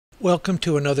Welcome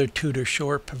to another tutor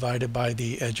short provided by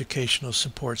the Educational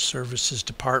Support Services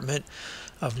Department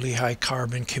of Lehigh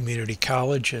Carbon Community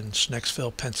College in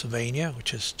Snexville, Pennsylvania,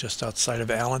 which is just outside of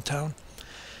Allentown.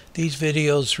 These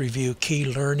videos review key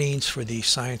learnings for the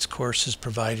science courses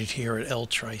provided here at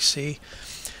LCCC.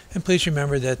 And please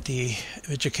remember that the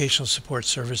Educational Support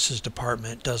Services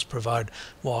Department does provide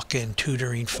walk-in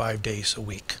tutoring 5 days a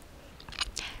week.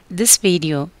 This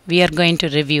video, we are going to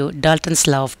review Dalton's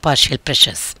law of partial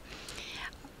pressures.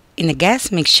 In a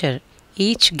gas mixture,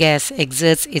 each gas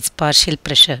exerts its partial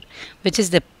pressure, which is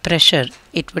the pressure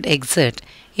it would exert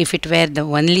if it were the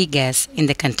only gas in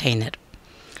the container.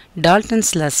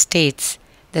 Dalton's law states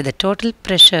that the total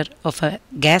pressure of a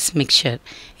gas mixture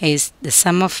is the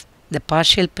sum of the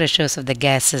partial pressures of the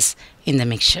gases in the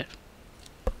mixture.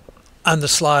 On the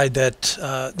slide,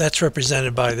 that's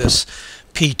represented by this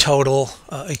P total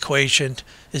equation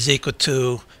is equal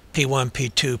to P1,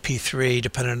 P2, P3,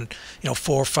 depending on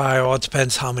 4 or 5. Well, it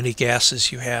depends how many gases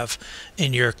you have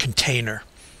in your container.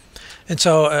 And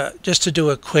so just to do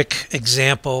a quick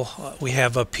example, we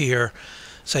have up here,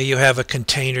 say you have a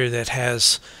container that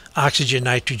has oxygen,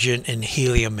 nitrogen, and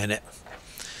helium in it.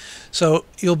 So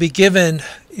you'll be given,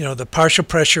 the partial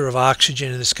pressure of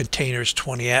oxygen in this container is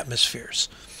 20 atmospheres.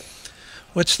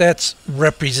 What that's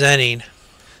representing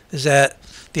is that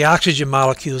the oxygen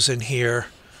molecules in here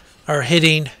are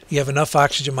hitting, you have enough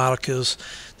oxygen molecules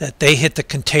that they hit the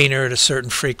container at a certain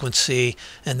frequency,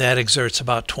 and that exerts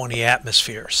about 20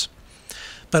 atmospheres.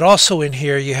 But also in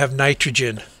here you have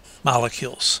nitrogen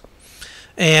molecules,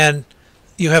 and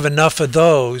you have enough of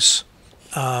those,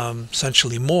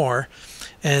 essentially more,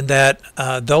 and that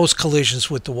those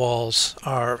collisions with the walls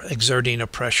are exerting a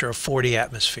pressure of 40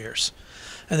 atmospheres.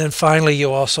 And then finally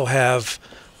you also have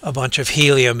a bunch of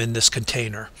helium in this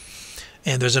container,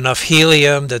 and there's enough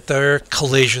helium that their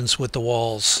collisions with the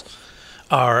walls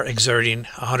are exerting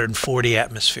 140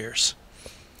 atmospheres.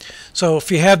 So if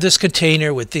you have this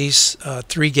container with these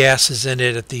 3 gases in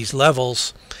it at these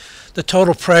levels, the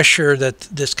total pressure that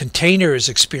this container is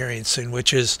experiencing,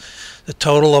 which is the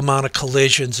total amount of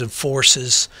collisions and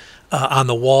forces on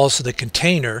the walls of the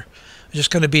container, is just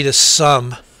going to be the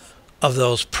sum of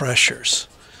those pressures.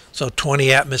 So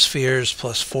 20 atmospheres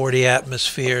plus 40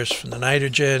 atmospheres from the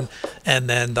nitrogen, and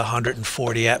then the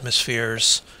 140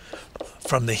 atmospheres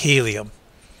from the helium.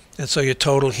 And so your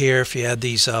total here, if you add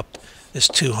these up, is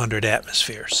 200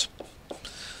 atmospheres.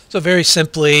 So very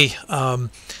simply,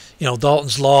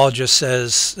 Dalton's law just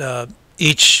says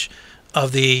each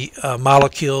of the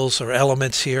molecules or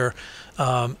elements here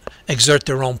exert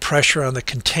their own pressure on the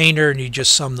container, and you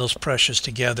just sum those pressures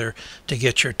together to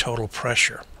get your total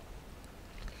pressure.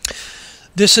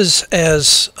 This is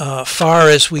as far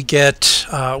as we get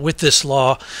with this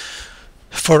law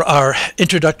for our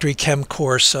introductory chem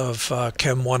course of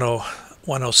Chem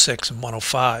 106 and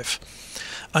 105.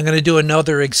 I'm going to do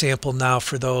another example now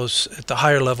for those at the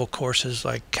higher level courses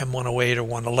like Chem 108 or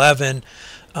 111,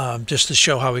 just to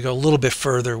show how we go a little bit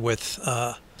further with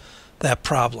that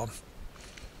problem.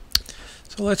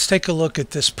 So let's take a look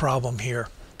at this problem here.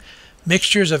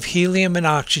 Mixtures of helium and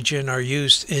oxygen are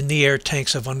used in the air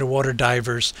tanks of underwater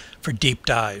divers for deep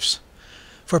dives.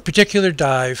 For a particular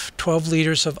dive, 12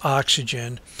 liters of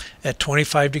oxygen at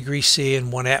 25 degrees C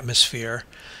and 1 atmosphere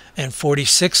and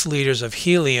 46 liters of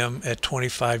helium at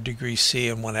 25 degrees C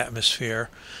and 1 atmosphere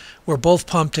were both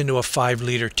pumped into a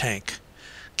 5-liter tank.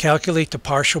 Calculate the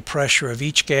partial pressure of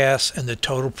each gas and the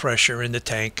total pressure in the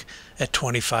tank at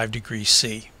 25 degrees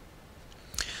C.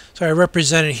 So I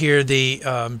represented here the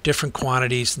different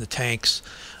quantities in the tanks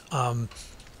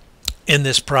in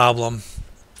this problem.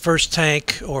 First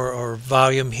tank or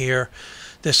volume here,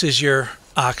 this is your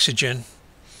oxygen.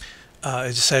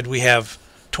 As I said, we have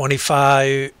 12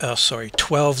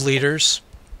 liters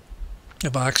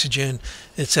of oxygen.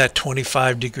 It's at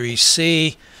 25 degrees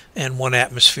C and 1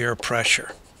 atmosphere of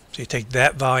pressure. So you take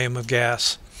that volume of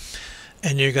gas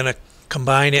and you're going to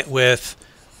combine it with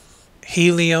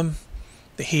helium.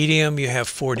 The helium, you have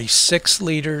 46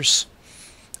 liters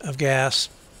of gas.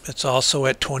 It's also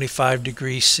at 25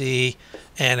 degrees C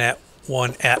and at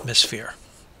 1 atmosphere.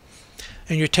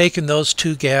 And you're taking those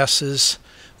 2 gases,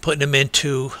 putting them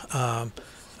into a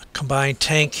combined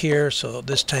tank here. So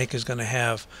this tank is going to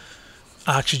have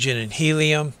oxygen and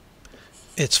helium.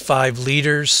 It's 5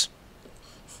 liters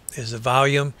is the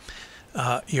volume.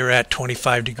 You're at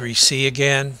 25 degrees C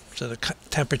again, so the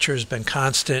temperature has been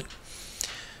constant.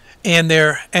 And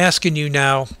they're asking you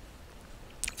now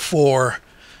for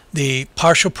the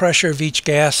partial pressure of each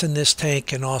gas in this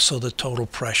tank and also the total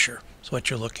pressure. That's what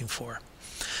you're looking for.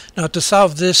 Now to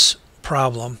solve this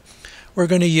problem, we're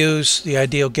going to use the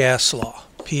ideal gas law.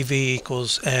 PV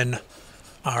equals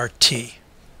nRT.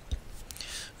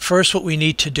 First, what we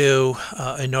need to do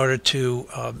in order to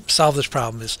solve this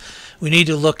problem is we need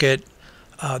to look at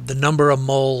the number of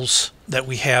moles that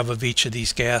we have of each of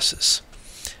these gases.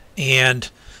 And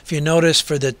if you notice,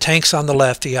 for the tanks on the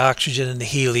left, the oxygen and the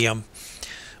helium,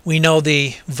 we know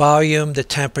the volume, the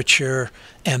temperature,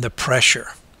 and the pressure.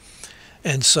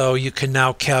 And so you can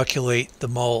now calculate the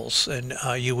moles. And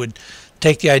you would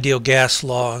take the ideal gas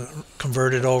law and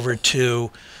convert it over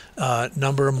to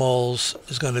number of moles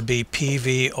is going to be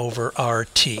PV over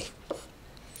RT.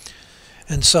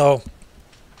 And so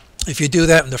if you do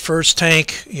that in the first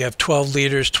tank, you have 12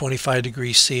 liters, 25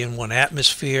 degrees C, and 1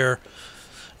 atmosphere.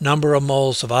 Number of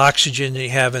moles of oxygen you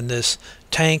have in this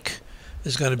tank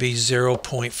is going to be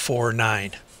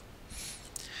 0.49.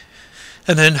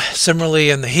 And then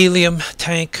similarly in the helium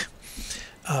tank,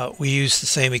 we use the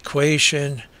same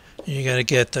equation. You're going to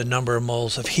get the number of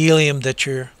moles of helium that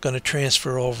you're going to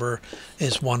transfer over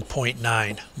is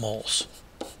 1.9 moles.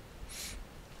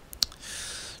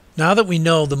 Now that we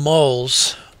know the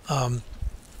moles,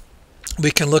 we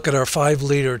can look at our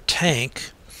 5-liter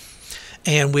tank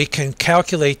and we can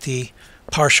calculate the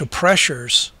partial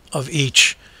pressures of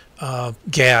each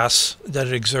gas that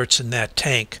it exerts in that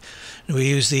tank. And we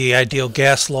use the ideal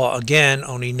gas law again,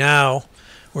 only now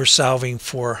we're solving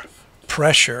for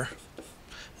pressure.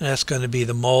 And that's going to be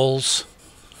the moles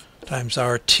times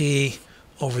RT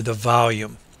over the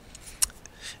volume.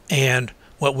 And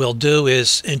what we'll do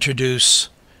is introduce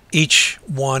each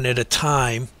one at a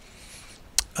time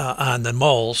on the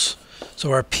moles.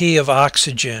 So our P of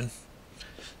oxygen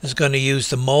is going to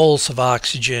use the moles of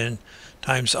oxygen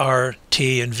times RT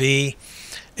and V.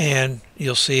 And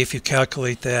you'll see if you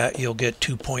calculate that, you'll get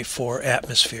 2.4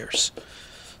 atmospheres.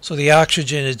 So the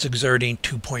oxygen is exerting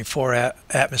 2.4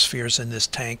 atmospheres in this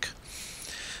tank.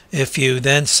 If you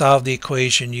then solve the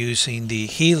equation using the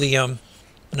helium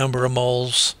number of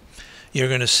moles, you're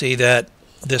going to see that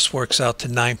this works out to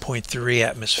 9.3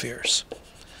 atmospheres.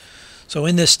 So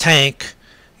in this tank,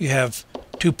 you have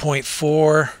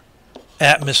 2.4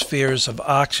 atmospheres of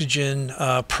oxygen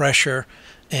pressure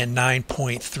and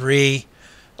 9.3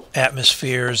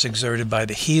 atmospheres exerted by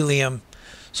the helium.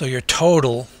 So your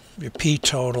total, your P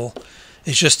total,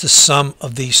 is just the sum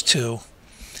of these two,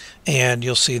 and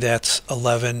you'll see that's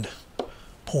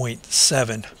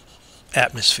 11.7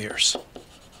 atmospheres.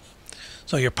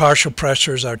 So your partial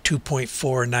pressures are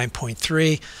 2.4 and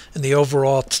 9.3, and the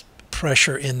overall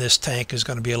pressure in this tank is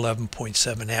going to be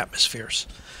 11.7 atmospheres.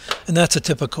 And that's a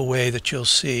typical way that you'll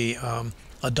see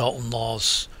a Dalton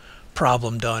Laws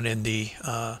problem done in the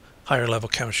higher level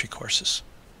chemistry courses.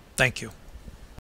 Thank you.